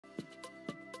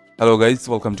Hello guys,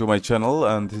 welcome to my channel,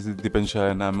 and this is Dipen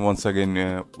and I'm once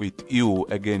again with you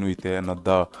with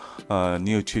another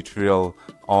new tutorial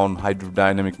on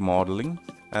hydrodynamic modeling.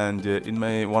 And in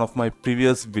one of my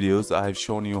previous videos I have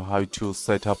shown you how to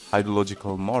set up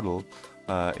hydrological model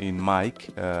in MIKE,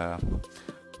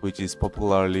 which is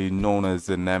popularly known as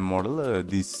a NAM model.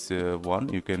 This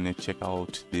one you can check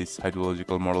out this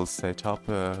hydrological model setup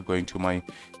going to my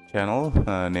channel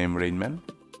named Rainman.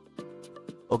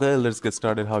 Okay, let's get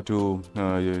started how to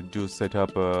set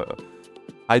up a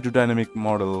hydrodynamic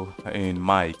model in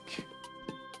MIKE.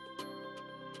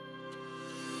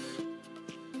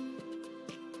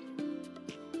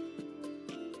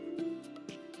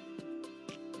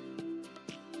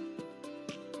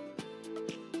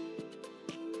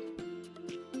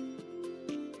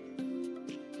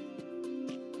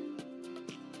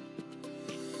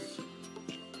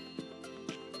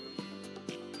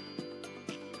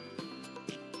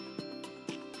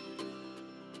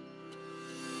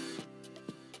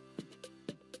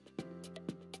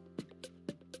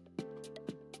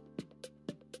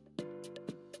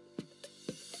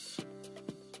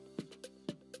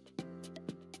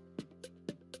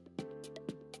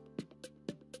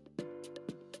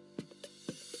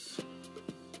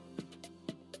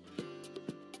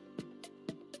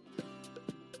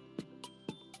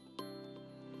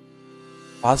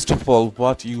 First of all,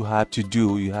 what you have to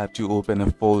do, you have to open a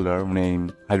folder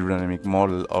named hydrodynamic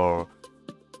model, or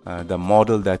the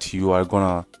model that you are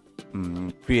gonna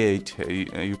create.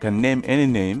 You can name any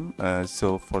name,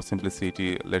 so for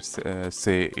simplicity let's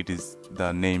say it is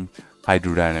the name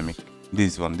hydrodynamic.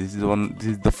 This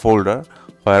is the folder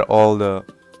where all the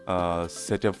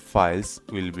setup files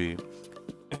will be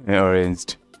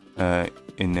arranged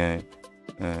in a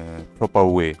proper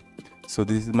way. So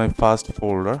this is my first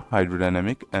folder,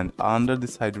 hydrodynamic, and under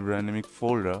this hydrodynamic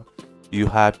folder you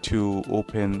have to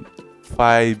open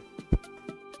 5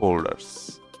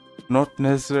 folders. Not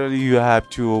necessarily you have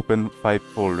to open 5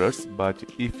 folders, but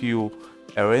if you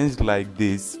arrange like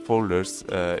these folders,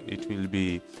 it will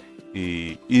be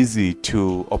easy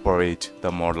to operate the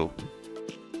model.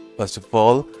 First of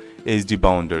all, HD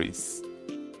boundaries,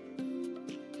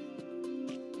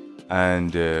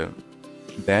 and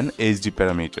then HD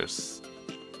parameters,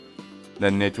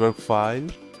 then network file,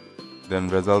 then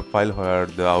result file where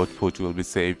the output will be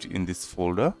saved in this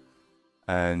folder,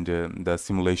 and the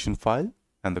simulation file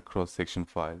and the cross-section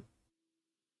file.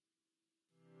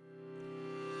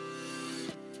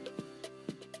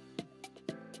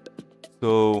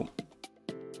 So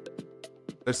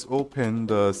let's open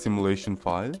the simulation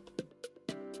file.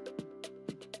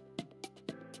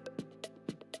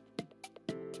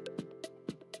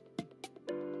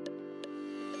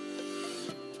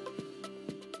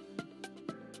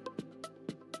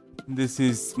 This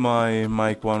is my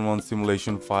MIKE11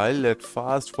 simulation file. At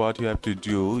first, what you have to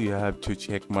do, you have to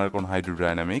check mark on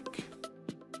hydrodynamic,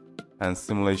 and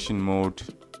simulation mode,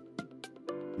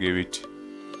 give it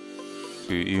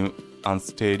to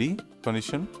unsteady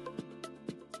condition,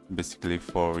 basically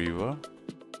for viewer.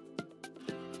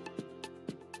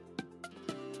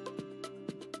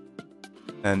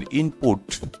 And in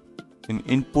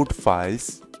input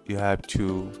files you have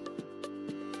to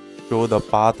show the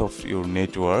path of your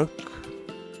network.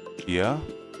 Here,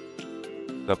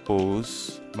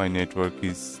 suppose my network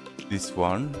is this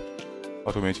one,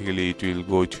 automatically it will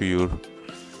go to your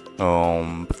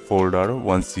folder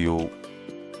once you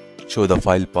show the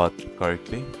file path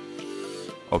correctly.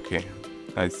 Okay,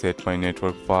 I set my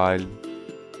network file.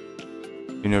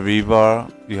 In a viewer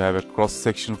you have a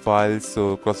cross-section file,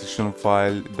 so cross-section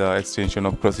file, the extension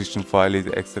of cross-section file is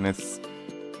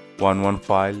XNS11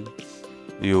 file.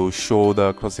 You show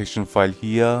the cross-section file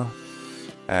here,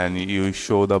 and you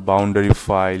show the boundary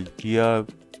file here,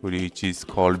 which is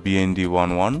called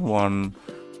BND11.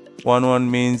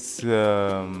 11 means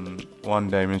one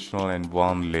dimensional and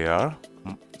one layer.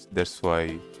 That's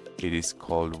why it is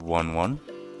called 11,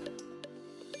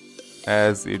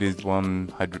 as it is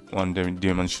one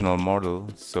dimensional model.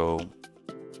 So,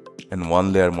 and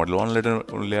one layer model. One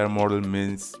layer model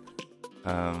means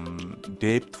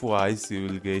depth wise you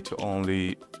will get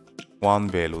only one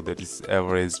value, that is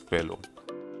average value.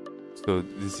 So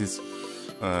this is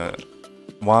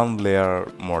one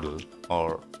layer model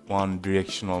or one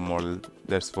directional model.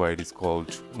 That's why it is called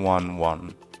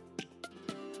 1-1.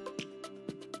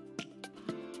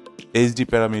 HD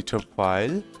parameter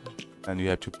file, and you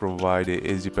have to provide a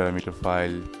HD parameter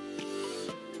file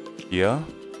here.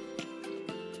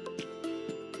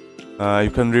 You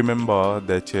can remember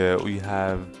that we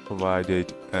have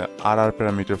provided RR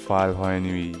parameter file when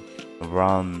we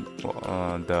run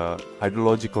the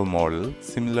hydrological model.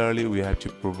 Similarly, we have to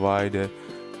provide a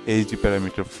HD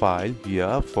parameter file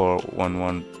here for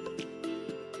 1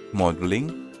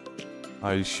 modeling.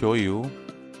 I'll show you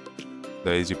the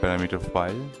HD parameter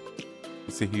file.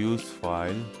 It's a huge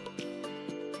file.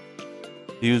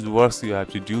 Huge works you have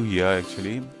to do here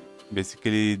actually.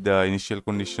 Basically, the initial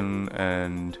condition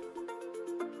and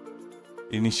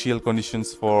initial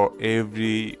conditions for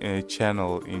every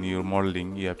channel in your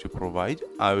modeling you have to provide.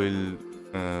 I will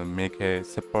make a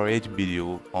separate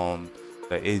video on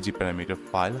the HD parameter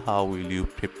file. How will you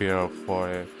prepare for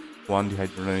a 1D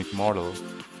hydrodynamic model?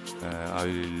 I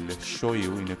will show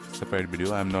you in a separate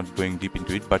video. I'm not going deep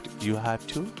into it, but you have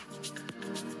to.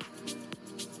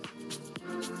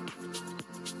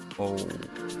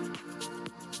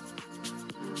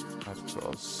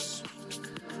 Across.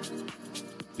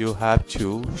 You have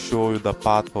to show the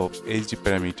path of HD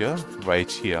parameter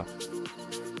right here,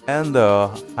 and the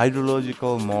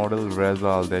hydrological model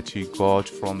result that you got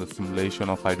from the simulation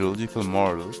of hydrological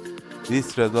model.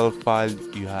 This result file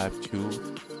you have to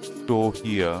show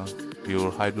here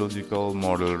your hydrological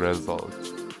model result,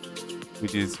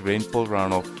 which is rainfall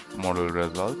runoff model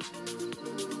result,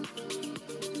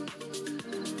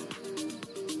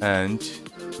 and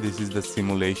this is the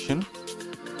simulation.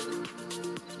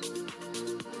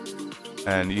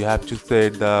 And you have to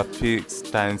set the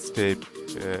fixed time step,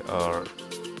 or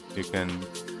you can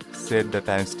set the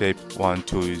time step 1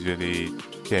 to usually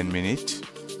 10 minutes.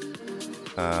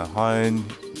 When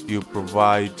you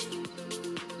provide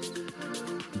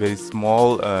very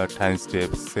small time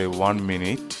steps, say 1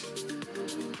 minute,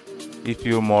 if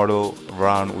your model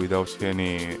run without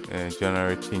any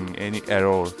generating any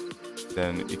error,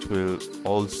 then it will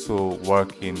also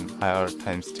work in higher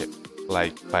time step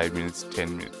like 5 minutes,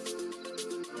 10 minutes.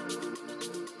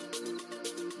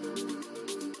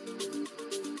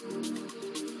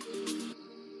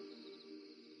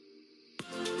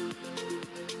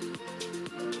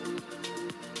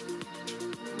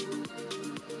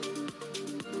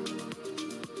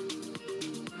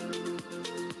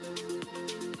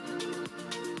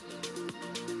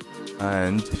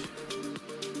 And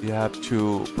you have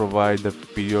to provide the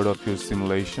period of your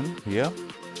simulation here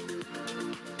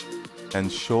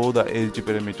and show the HD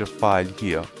parameter file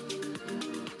here.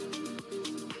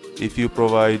 If you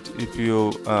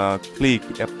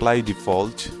click apply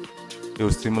default,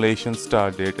 your simulation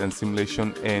start date and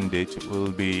simulation end date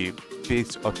will be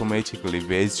fixed automatically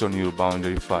based on your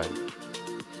boundary file.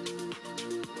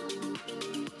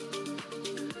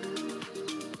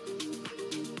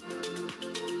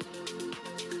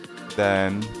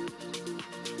 Then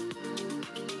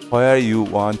where you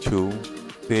want to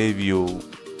save your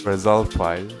result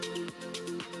file,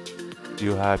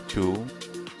 you have to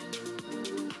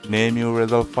name your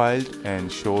result file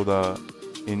and show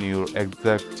in your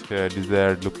exact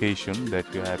desired location that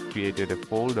you have created a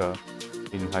folder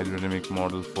in hydrodynamic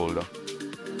model folder.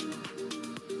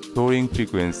 Storing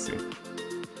frequency.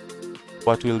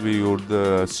 What will be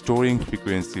the storing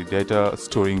frequency, data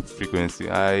storing frequency?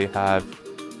 I have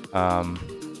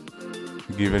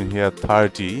given here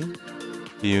 30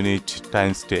 unit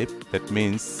time step. That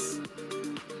means,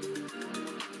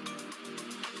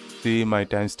 see, my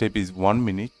time step is 1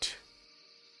 minute.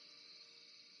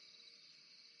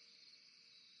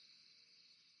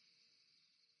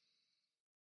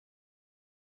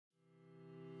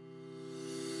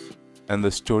 And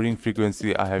the storing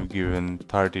frequency I have given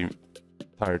 30.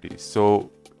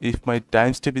 So if my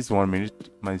time step is 1 minute,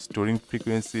 my storing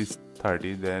frequency is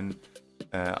 30, then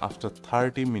after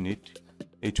 30 minutes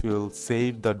it will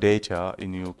save the data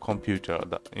in your computer,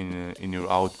 in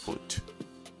your output.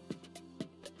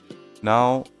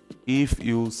 Now if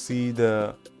you see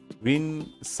the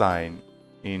green sign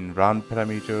in run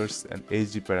parameters and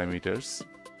HD parameters,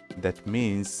 that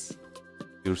means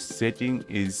your setting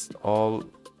is all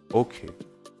okay.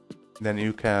 Then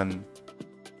you can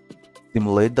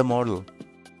simulate the model.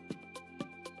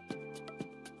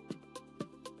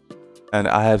 And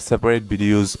I have separate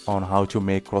videos on how to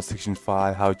make cross-section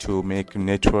file, how to make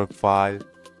network file,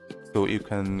 so you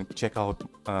can check out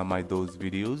those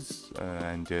videos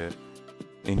and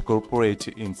incorporate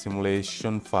in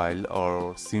simulation file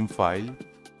or sim file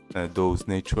those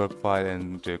network file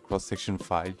and cross-section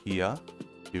file. Here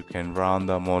you can run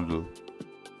the model.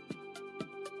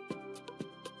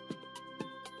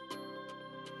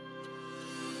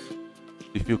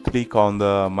 If you click on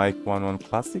the MIKE11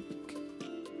 Classic,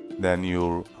 then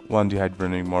your 1D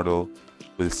hydrodynamic model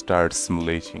will start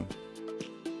simulating.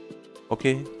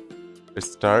 Okay,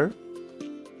 let's start.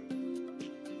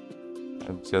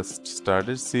 I've just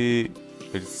started. See,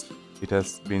 it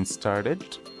has been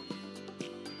started.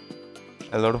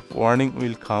 a lot of warning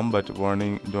will come, but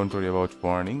warning, don't worry about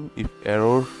warning. If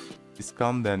error is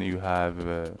come, then you have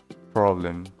a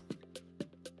problem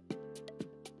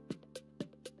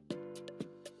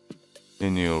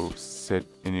in your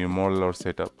model or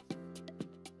setup.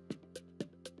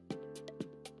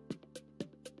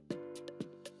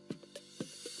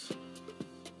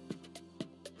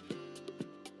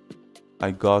 I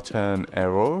got an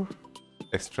error,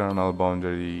 external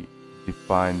boundary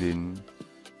defined in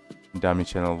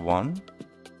dimensional 1.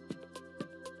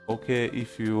 Okay,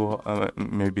 if you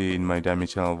maybe in my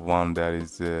dimensional 1 there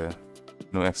is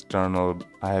no external,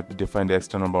 I have defined the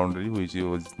external boundary which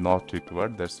was not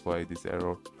required, that's why this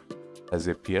error has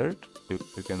appeared.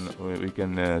 We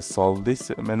can solve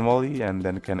this manually and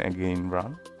then can again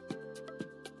run.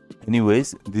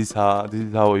 Anyways, this is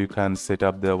how you can set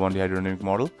up the 1D hydrodynamic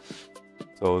model.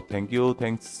 So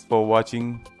thanks for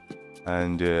watching,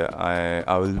 and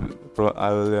I will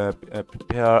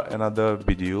prepare another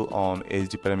video on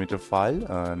HD parameter file,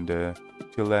 and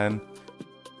till then,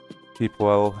 keep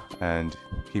well and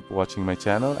keep watching my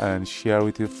channel and share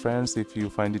with your friends if you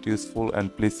find it useful,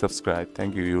 and please subscribe.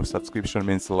 Thank you. Your subscription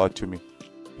means a lot to me.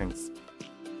 Thanks.